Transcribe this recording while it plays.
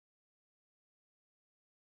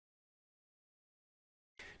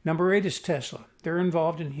Number 8 is Tesla. They're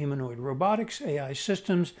involved in humanoid robotics, AI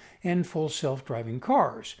systems, and full self-driving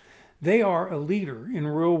cars. They are a leader in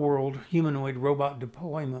real-world humanoid robot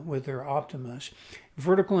deployment with their Optimus.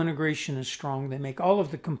 Vertical integration is strong. They make all of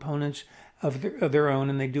the components of their own,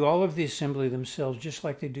 and they do all of the assembly themselves, just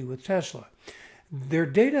like they do with Tesla. Their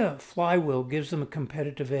data flywheel gives them a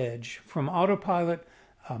competitive edge from autopilot,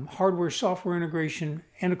 hardware-software integration,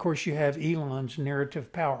 and of course you have Elon's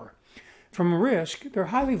narrative power. From risk, they're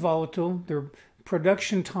highly volatile. Their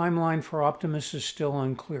production timeline for Optimus is still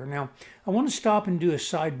unclear. Now, I want to stop and do a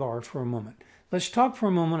sidebar for a moment. Let's talk for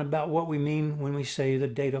a moment about what we mean when we say the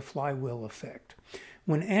data flywheel effect.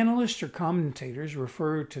 When analysts or commentators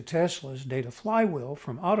refer to Tesla's data flywheel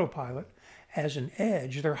from autopilot as an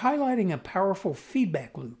edge, they're highlighting a powerful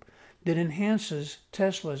feedback loop that enhances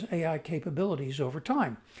Tesla's AI capabilities over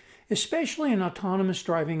time, especially in autonomous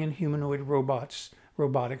driving and humanoid robotics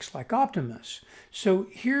like Optimus. So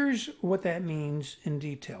here's what that means in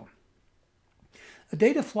detail. A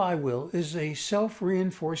data flywheel is a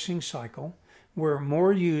self-reinforcing cycle where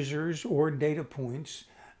more users or data points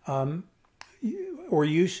or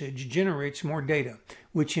usage generates more data,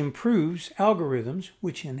 which improves algorithms,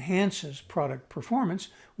 which enhances product performance,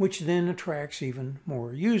 which then attracts even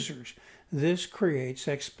more users. This creates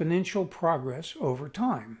exponential progress over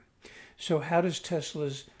time. So how does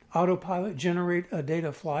Tesla's autopilot generate a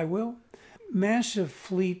data flywheel? Massive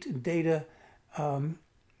fleet data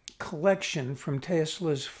collection from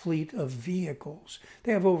Tesla's fleet of vehicles.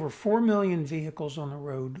 They have over 4 million vehicles on the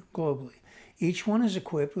road globally. Each one is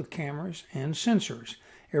equipped with cameras and sensors.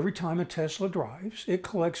 Every time a Tesla drives, it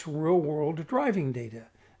collects real-world driving data,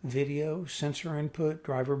 video, sensor input,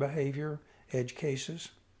 driver behavior, edge cases.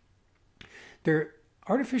 Their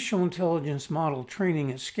artificial intelligence model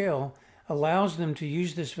training at scale allows them to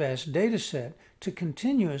use this vast data set to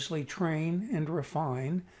continuously train and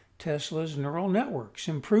refine Tesla's neural networks,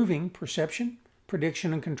 improving perception,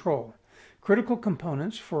 prediction, and control. Critical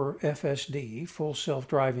components for FSD, full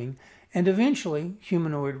self-driving, and eventually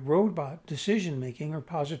humanoid robot decision-making are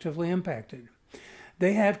positively impacted.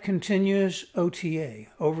 They have continuous OTA,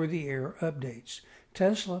 over-the-air updates.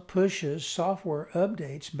 Tesla pushes software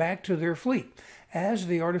updates back to their fleet. As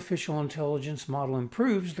the artificial intelligence model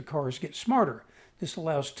improves, the cars get smarter. This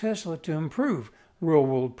allows Tesla to improve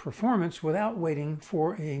real-world performance without waiting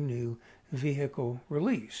for a new vehicle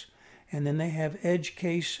release. And then they have edge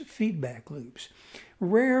case feedback loops.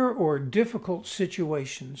 Rare or difficult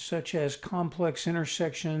situations, such as complex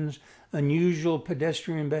intersections, unusual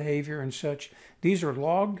pedestrian behavior, and such, these are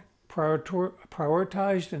logged,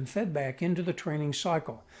 prioritized, and fed back into the training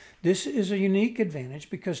cycle. This is a unique advantage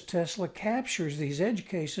because Tesla captures these edge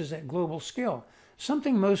cases at global scale,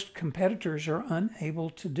 something most competitors are unable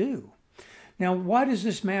to do. Now, why does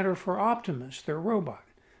this matter for Optimus, their robot?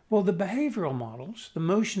 Well, the behavioral models, the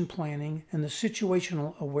motion planning, and the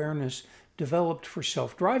situational awareness developed for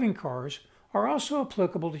self-driving cars are also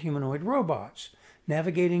applicable to humanoid robots.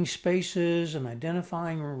 Navigating spaces and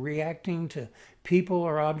identifying or reacting to people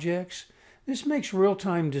or objects. This makes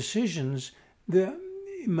real-time decisions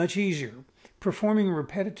much easier. Performing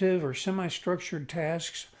repetitive or semi-structured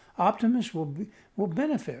tasks, Optimus will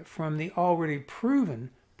benefit from the already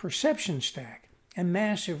proven perception stack and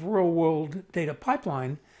massive real-world data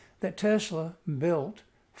pipeline that Tesla built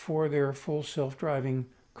for their full self-driving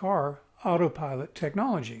car autopilot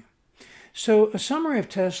technology. So a summary of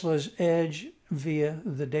Tesla's edge via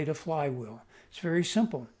the data flywheel. It's very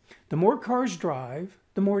simple. The more cars drive,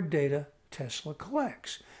 the more data Tesla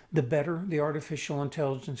collects. The better the artificial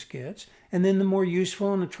intelligence gets, and then the more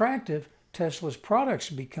useful and attractive Tesla's products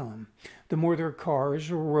become. The more their cars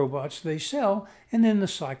or robots they sell, and then the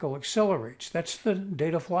cycle accelerates. That's the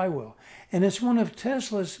data flywheel. And it's one of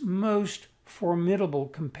Tesla's most formidable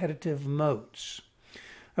competitive moats.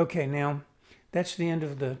 Okay, now that's the end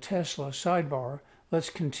of the Tesla sidebar. Let's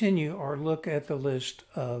continue our look at the list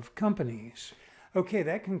of companies. Okay,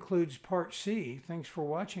 that concludes part C. Thanks for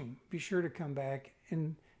watching. Be sure to come back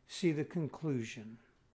and see the conclusion.